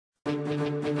Hello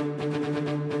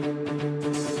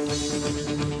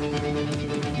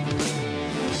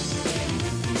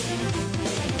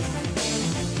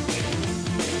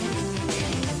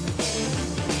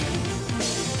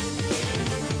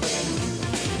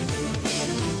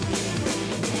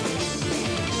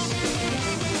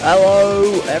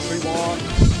everyone,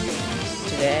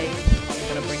 today I'm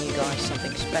going to bring you guys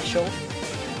something special.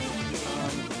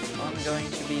 I'm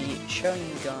going to be showing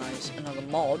you guys another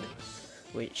mod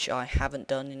which I haven't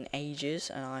done in ages,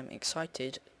 and I'm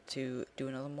excited to do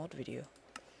another mod video.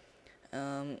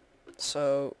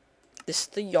 So this is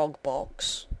the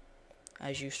YogBox,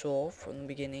 as you saw from the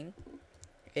beginning.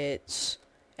 It's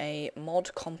a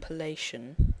mod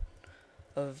compilation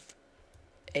of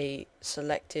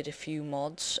selected a few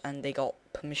mods, and they got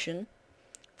permission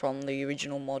from the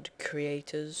original mod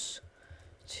creators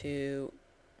to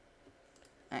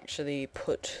actually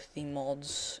put the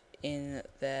mods in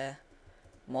their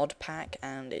mod pack,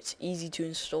 and it's easy to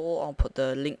install. I'll put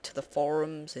the link to the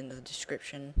forums in the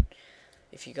description.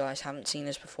 If you guys haven't seen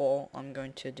this before, I'm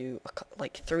going to do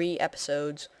like 3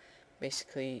 episodes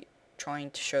basically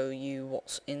trying to show you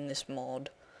what's in this mod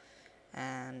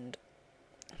and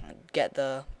get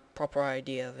the proper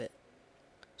idea of it.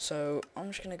 So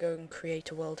I'm just gonna go and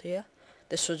create a world here.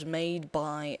 This was made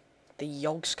by the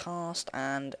YogBox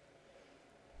and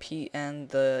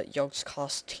the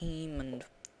YogBox team and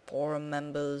forum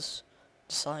members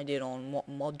decided on what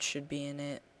mod should be in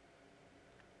it.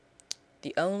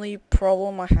 The only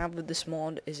problem I have with this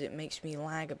mod is it makes me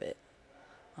lag a bit.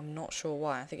 I'm not sure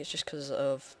why. I think it's just because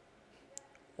of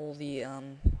all the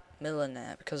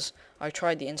Millionaire, because I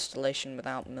tried the installation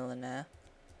without Millionaire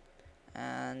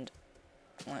and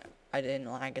I didn't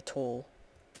lag at all.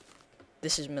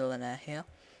 This is Millionaire here.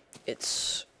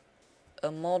 It's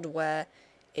a mod where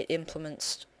it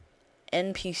implements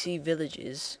NPC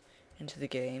villages into the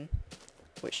game,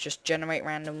 which just generate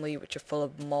randomly, which are full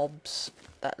of mobs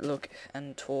that look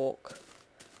and talk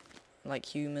like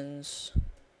humans.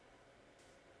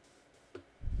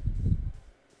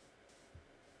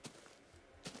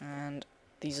 And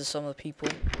these are some of the people.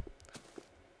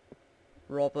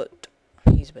 Robert,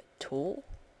 he's a bit tall.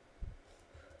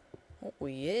 Oh,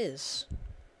 he is.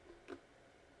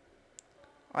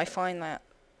 I find that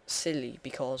silly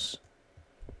because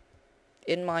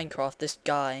in Minecraft, this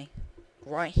guy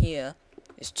right here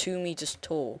is 2 meters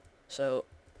tall. So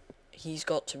he's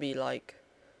got to be like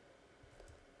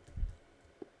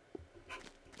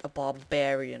a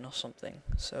barbarian or something.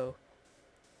 So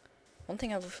one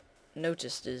thing I've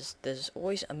noticed is there's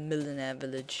always a millionaire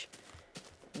village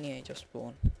near just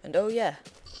spawn. And oh yeah,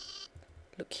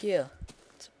 look here,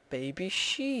 it's a baby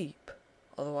sheep,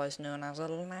 otherwise known as a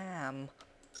lamb.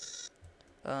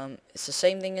 It's the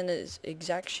same thing in its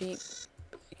exact sheep,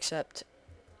 except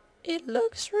it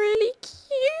looks really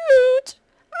cute.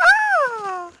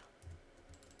 Ah!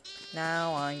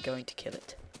 Now I'm going to kill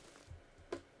it.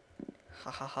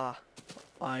 Ha ha ha,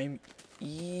 I'm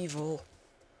evil.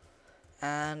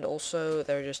 And also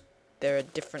there are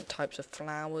different types of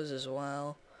flowers as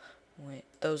well. Wait,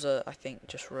 those are, I think,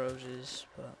 just roses,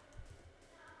 but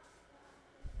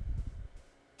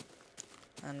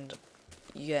and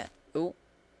you get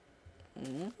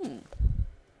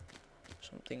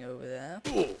something over there.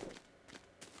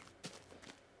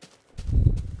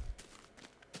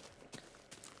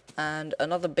 And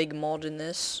another big mod in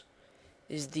this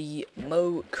is the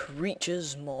Mo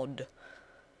Creatures mod,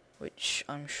 which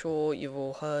I'm sure you've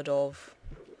all heard of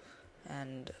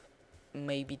and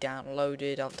maybe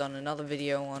downloaded. I've done another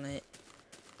video on it.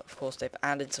 Of course, they've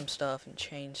added some stuff and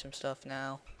changed some stuff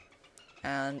now.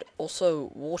 And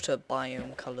also water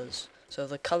biome colors. So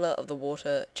the color of the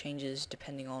water changes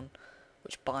depending on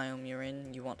which biome you're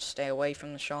in. You want to stay away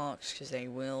from the sharks because they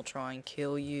will try and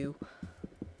kill you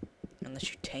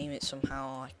unless you tame it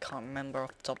somehow. I can't remember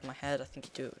off the top of my head. I think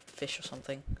you do it with fish or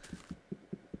something.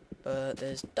 But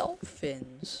there's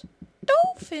dolphins.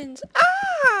 Dolphins!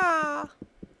 Ah!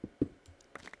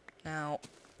 Now,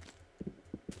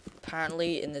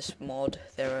 apparently in this mod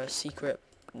there are secret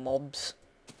mobs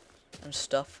and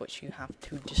stuff which you have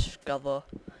to discover.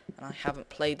 And I haven't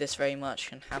played this very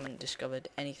much and haven't discovered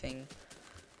anything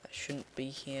that shouldn't be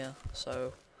here.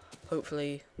 So,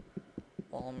 hopefully,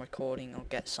 while I'm recording, I'll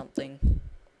get something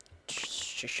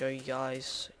to show you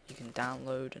guys. You can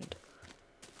download and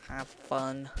have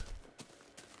fun.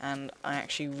 And I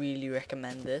actually really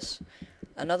recommend this.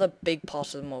 Another big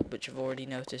part of the mod which I've already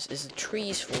noticed is the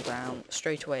trees fall down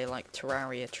straight away like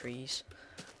Terraria trees,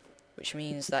 which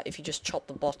means that if you just chop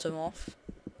the bottom off,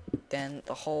 then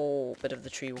the whole bit of the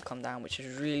tree will come down, which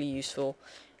is really useful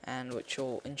and which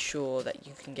will ensure that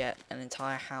you can get an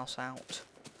entire house out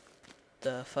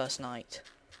the first night.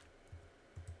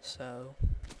 So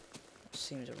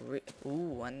seems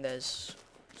ooh, and there's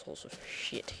sorts of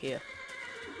shit here.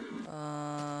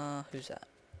 Who's that?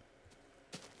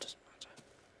 Doesn't matter.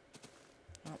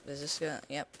 Oh, there's this guy.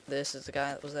 Yep, this is the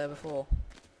guy that was there before.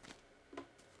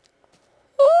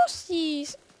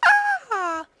 Horses!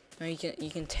 Ah! No, you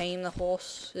can tame the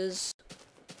horses,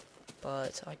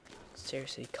 but I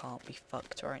seriously can't be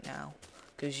fucked right now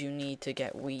because you need to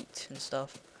get wheat and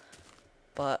stuff.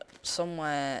 But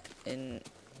somewhere in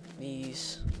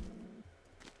these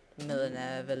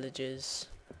millionaire villages,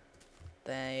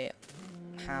 they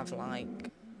have like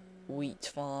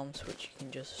wheat farms which you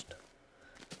can just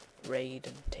raid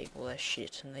and take all their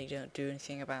shit, and they don't do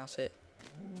anything about it.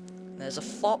 And there's a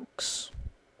fox.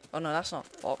 Oh no, that's not a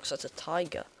fox, that's a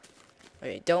tiger.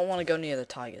 Okay, don't want to go near the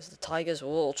tigers. The tigers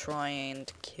will try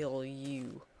and kill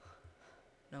you,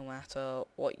 no matter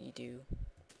what you do.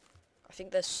 I think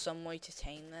there's some way to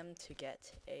tame them to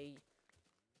get a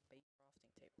crafting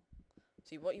table.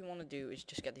 See, what you want to do is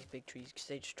just get these big trees, because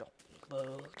they just drop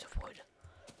loads of wood.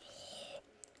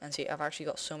 And see, I've actually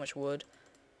got so much wood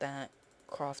that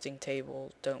crafting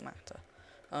tables don't matter.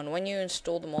 And when you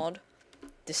install the mod,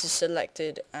 this is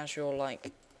selected as your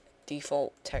like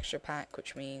default texture pack,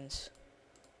 which means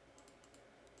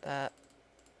that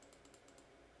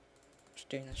just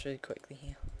doing this really quickly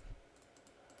here.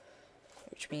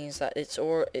 Which means that it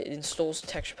installs the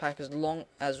texture pack as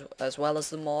well as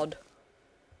the mod.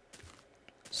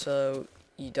 So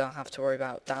you don't have to worry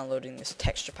about downloading this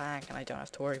texture pack, and I don't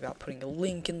have to worry about putting a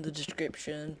link in the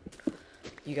description.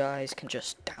 You guys can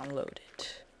just download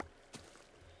it.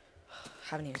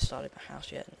 Haven't even started my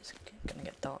house yet, and it's gonna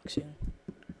get dark soon.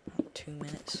 About 2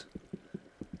 minutes,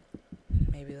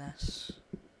 maybe less.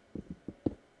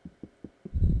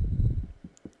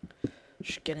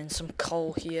 Just getting some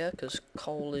coal here, because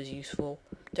coal is useful.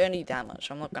 Don't need that much.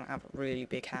 I'm not gonna have a really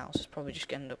big house. It's probably just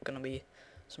gonna be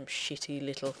some shitty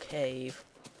little cave.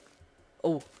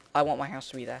 Oh, I want my house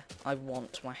to be there. I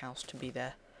want my house to be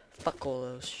there. Fuck all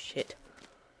those shit.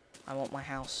 I want my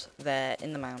house there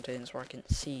in the mountains where I can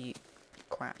see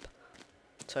crap.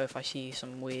 So if I see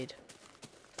some weird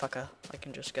fucker, I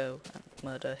can just go and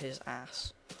murder his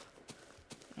ass.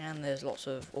 And there's lots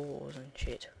of ores and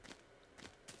shit.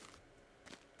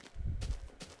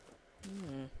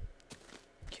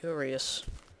 Curious.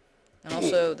 And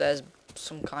also there's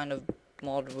some kind of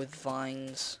mod with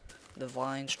vines. The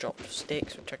vines drop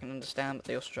sticks, which I can understand, but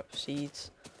they also drop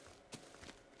seeds.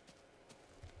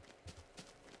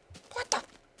 What the?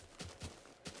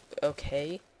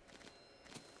 Okay.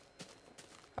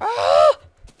 Ah!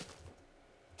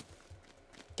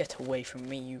 Get away from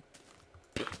me, you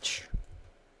bitch.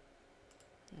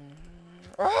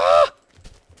 Ah!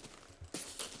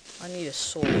 I need a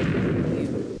sword.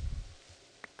 You.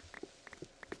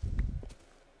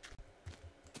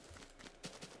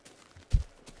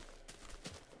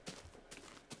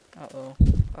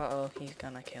 Uh-oh, he's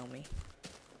gonna kill me.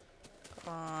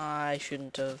 I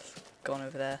shouldn't have gone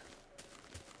over there.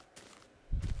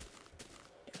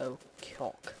 Oh,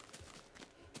 cock.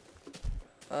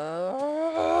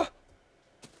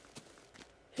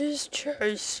 He's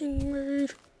chasing me.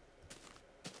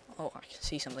 Oh, I can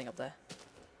see something up there.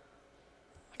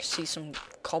 I can see some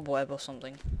cobweb or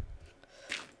something.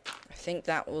 I think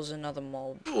that was another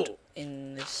mod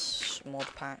in this mod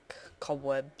pack.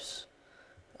 Cobwebs.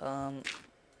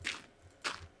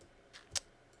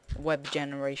 Web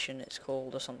generation it's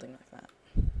called, or something like that.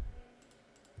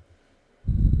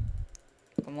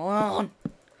 Come on!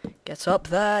 Get up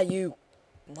there, you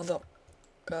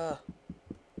motherfucker.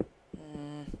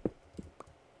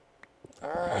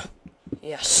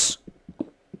 Yes.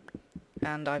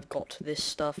 And I've got this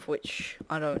stuff which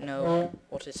I don't know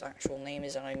what its actual name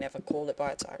is, and I never call it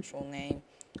by its actual name.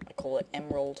 I call it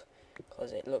emerald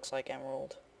because it looks like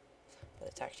emerald, but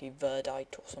it's actually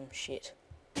verdite or some shit.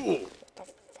 What the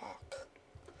fuck?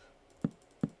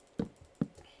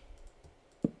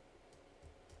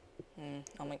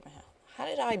 I'll make my house. How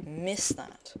did I miss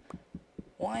that?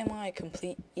 Why am I a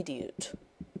complete idiot?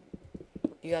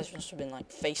 You guys must have been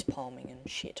like face palming and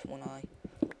shit when I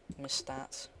missed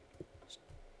that.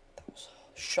 That was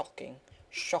shocking.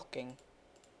 Shocking.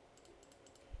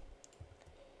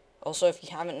 Also, if you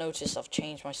haven't noticed, I've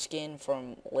changed my skin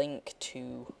from Link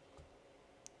to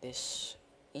this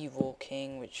evil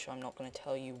king, which I'm not going to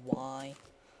tell you why.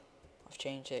 I've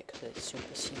changed it because it's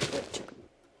super secret.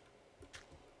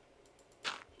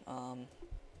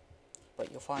 But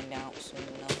you'll find out soon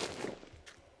enough.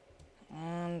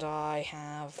 And I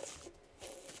have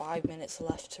 5 minutes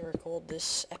left to record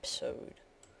this episode.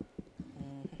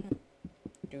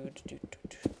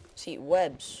 See,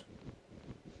 webs.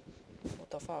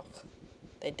 the fuck?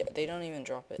 They don't even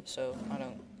drop it, so I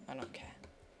don't care.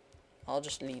 I'll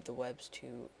just leave the webs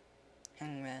to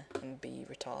hang there and be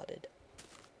retarded.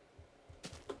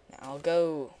 Now I'll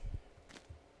go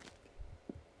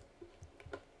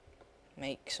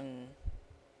make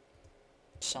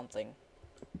something.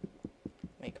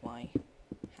 Make my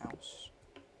house.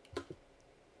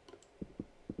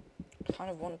 I kind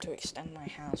of want to extend my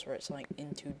house where it's like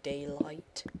into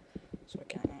daylight, so I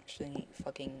can actually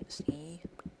fucking see,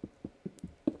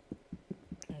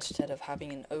 instead of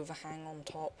having an overhang on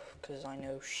top, because I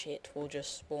know shit will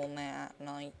just spawn there at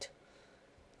night.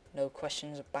 No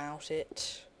questions about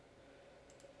it.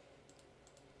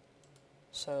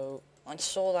 So I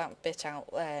saw that bit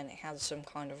out there and it had some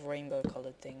kind of rainbow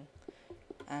coloured thing,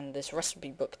 and this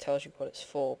recipe book tells you what it's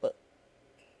for, but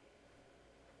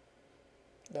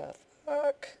the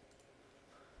fuck?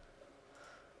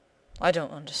 I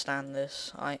don't understand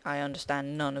this. I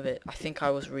understand none of it. I think I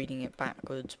was reading it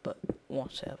backwards, but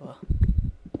whatever.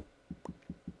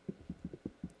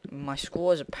 My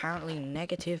score is apparently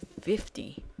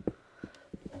 -50.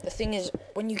 The thing is,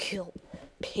 when you kill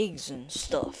pigs and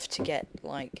stuff to get,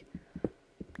 like,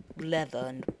 leather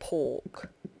and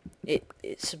pork, it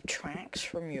subtracts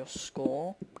from your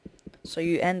score. So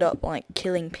you end up, like,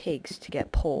 killing pigs to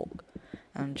get pork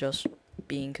and just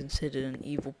being considered an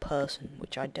evil person,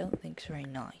 which I don't think is very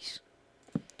nice.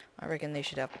 I reckon they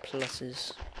should have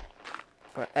pluses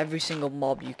for every single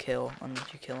mob you kill,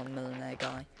 unless you kill a millionaire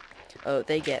guy. Oh,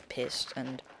 they get pissed,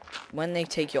 and when they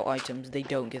take your items, they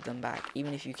don't give them back.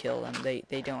 Even if you kill them,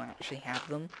 they don't actually have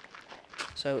them.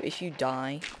 So if you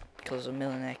die because a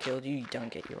millionaire killed you, you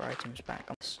don't get your items back.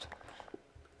 I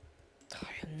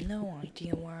have no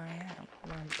idea where I am,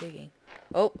 where I'm digging.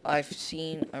 Oh, I've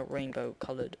seen a rainbow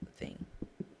coloured thing.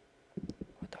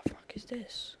 What the fuck is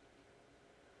this?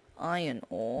 Iron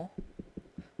ore,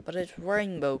 but it's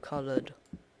rainbow coloured.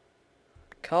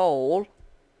 Coal?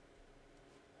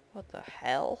 What the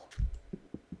hell?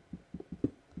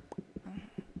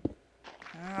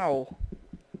 How?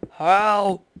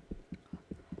 How?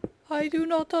 I do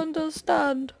not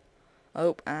understand.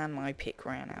 Oh, and my pick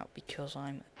ran out because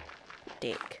I'm a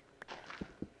dick.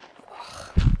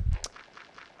 Ugh.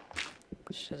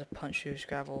 Just has a punch through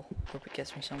gravel. Hope it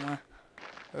gets me somewhere.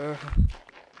 Ugh.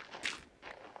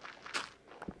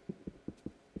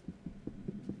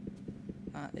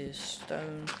 That is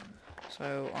stone,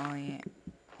 so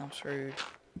I'm screwed.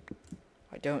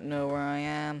 I don't know where I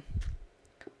am.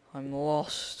 I'm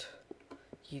lost,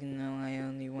 even though I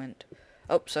only went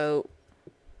up, so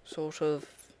sort of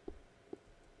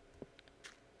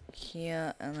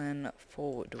here and then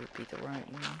forward would be the right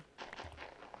way.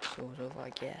 Sort of,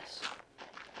 I guess.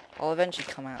 I'll eventually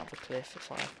come out of the cliff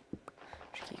if I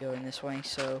just keep going this way,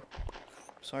 so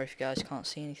sorry if you guys can't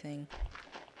see anything.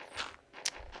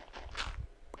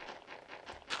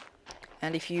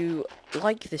 And if you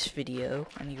like this video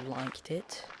and you liked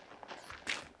it,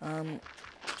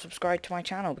 subscribe to my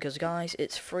channel, because guys,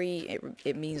 it's free.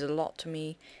 It means a lot to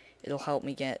me. It'll help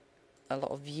me get a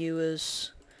lot of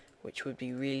viewers, which would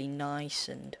be really nice,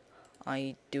 and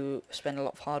I do spend a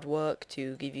lot of hard work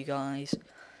to give you guys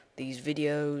these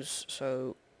videos.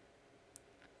 So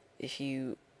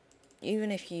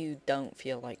even if you don't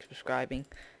feel like subscribing,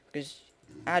 because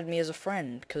add me as a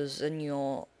friend, because then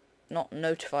you're not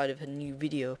notified if a new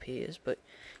video appears, but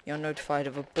you're notified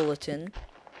of a bulletin.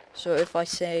 So if I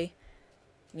say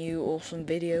new awesome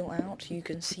video out, you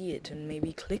can see it and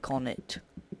maybe click on it,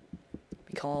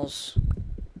 because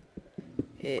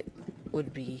it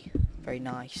would be a very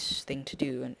nice thing to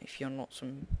do, and if you're not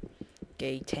some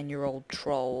gay 10-year-old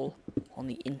troll on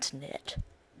the internet.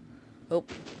 Oh,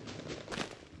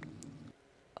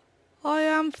 I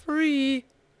am free.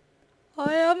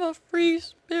 I am a free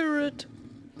spirit.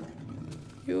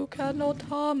 You cannot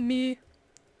harm me.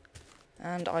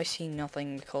 And I see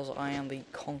nothing because I am the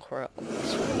conqueror of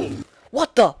this world.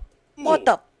 What the? What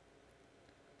the?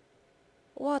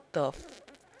 What the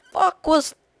fuck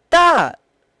was that?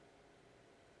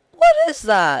 What is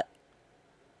that?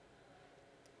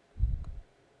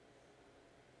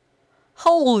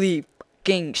 Holy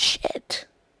fucking shit.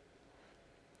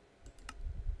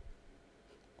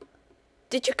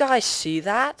 Did you guys see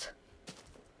that?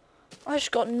 I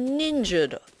just got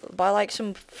ninjaed by like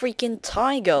some freaking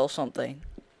tiger or something.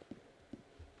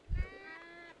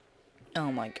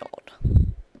 Oh my god.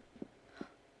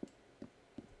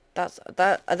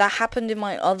 That happened in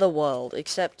my other world,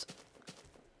 except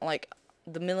like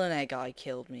the millionaire guy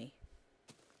killed me.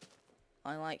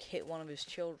 I like hit one of his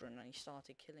children and he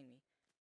started killing me.